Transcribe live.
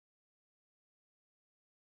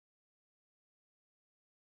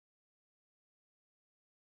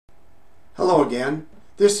Hello again.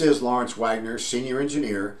 This is Lawrence Wagner, Senior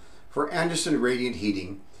Engineer for Anderson Radiant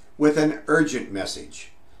Heating, with an urgent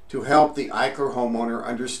message to help the Eichler homeowner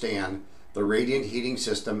understand the radiant heating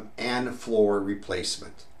system and floor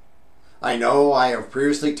replacement. I know I have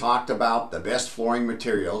previously talked about the best flooring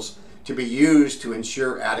materials to be used to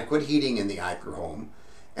ensure adequate heating in the Eichler home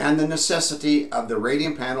and the necessity of the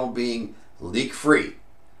radiant panel being leak-free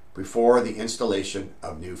before the installation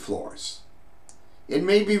of new floors. It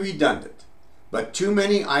may be redundant, but too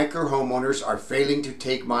many Eichler homeowners are failing to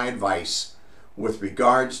take my advice with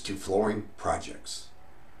regards to flooring projects.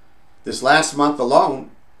 This last month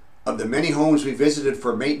alone, of the many homes we visited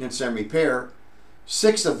for maintenance and repair,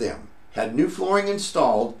 6 of them had new flooring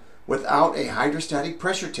installed without a hydrostatic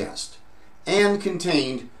pressure test and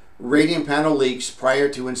contained radiant panel leaks prior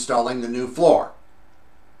to installing the new floor.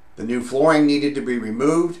 The new flooring needed to be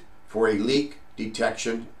removed for a leak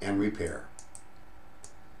detection and repair.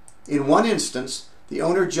 In one instance, the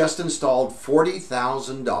owner just installed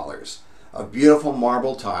 $40,000 of beautiful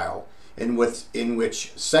marble tile in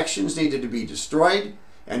which sections needed to be destroyed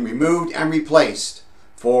and removed and replaced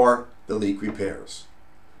for the leak repairs.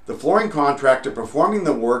 The flooring contractor performing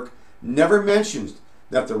the work never mentioned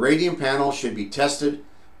that the radiant panel should be tested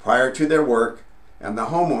prior to their work, and the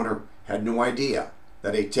homeowner had no idea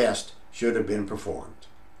that a test should have been performed.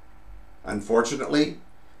 Unfortunately,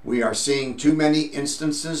 we are seeing too many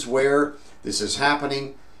instances where this is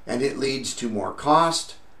happening, and it leads to more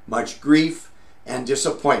cost, much grief, and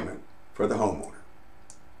disappointment for the homeowner.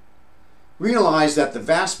 Realize that the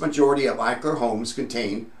vast majority of Eichler homes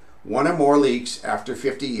contain one or more leaks after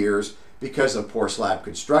 50 years because of poor slab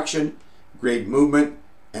construction, grade movement,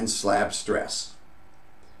 and slab stress.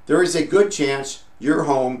 There is a good chance your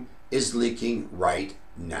home is leaking right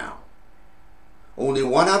now. Only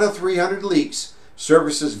 1 out of 300 leaks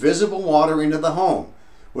services visible water into the home,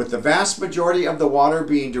 with the vast majority of the water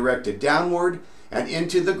being directed downward and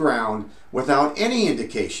into the ground without any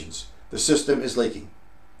indications the system is leaking.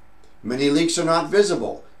 Many leaks are not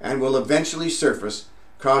visible and will eventually surface,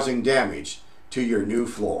 causing damage to your new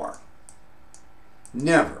floor.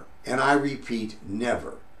 Never, and I repeat,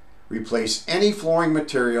 never, replace any flooring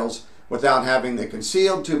materials without having the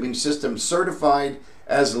concealed tubing system certified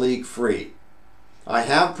as leak-free. I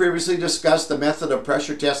have previously discussed the method of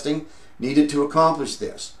pressure testing needed to accomplish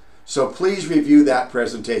this, so please review that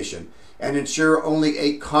presentation and ensure only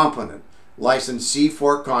a competent licensed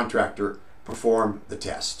C4 contractor perform the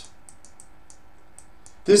test.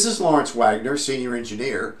 This is Lawrence Wagner, Senior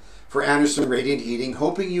Engineer for Anderson Radiant Heating,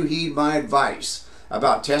 hoping you heed my advice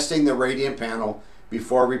about testing the radiant panel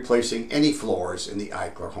before replacing any floors in the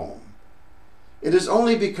Eichler home. It is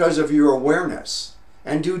only because of your awareness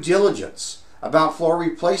and due diligence about floor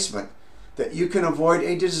replacement that you can avoid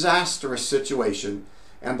a disastrous situation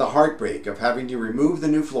and the heartbreak of having to remove the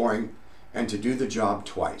new flooring and to do the job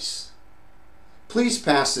twice. Please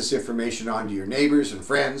pass this information on to your neighbors and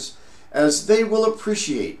friends, as they will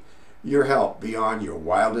appreciate your help beyond your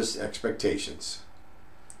wildest expectations.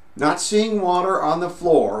 Not seeing water on the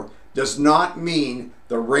floor does not mean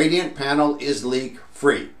the radiant panel is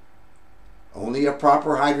leak-free. Only a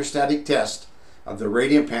proper hydrostatic test of the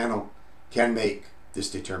radiant panel can make this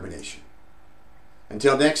determination.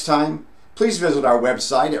 Until next time, please visit our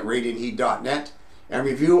website at radiantheat.net and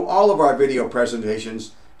review all of our video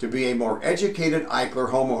presentations to be a more educated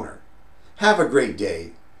Eichler homeowner. Have a great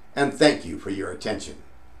day, and thank you for your attention.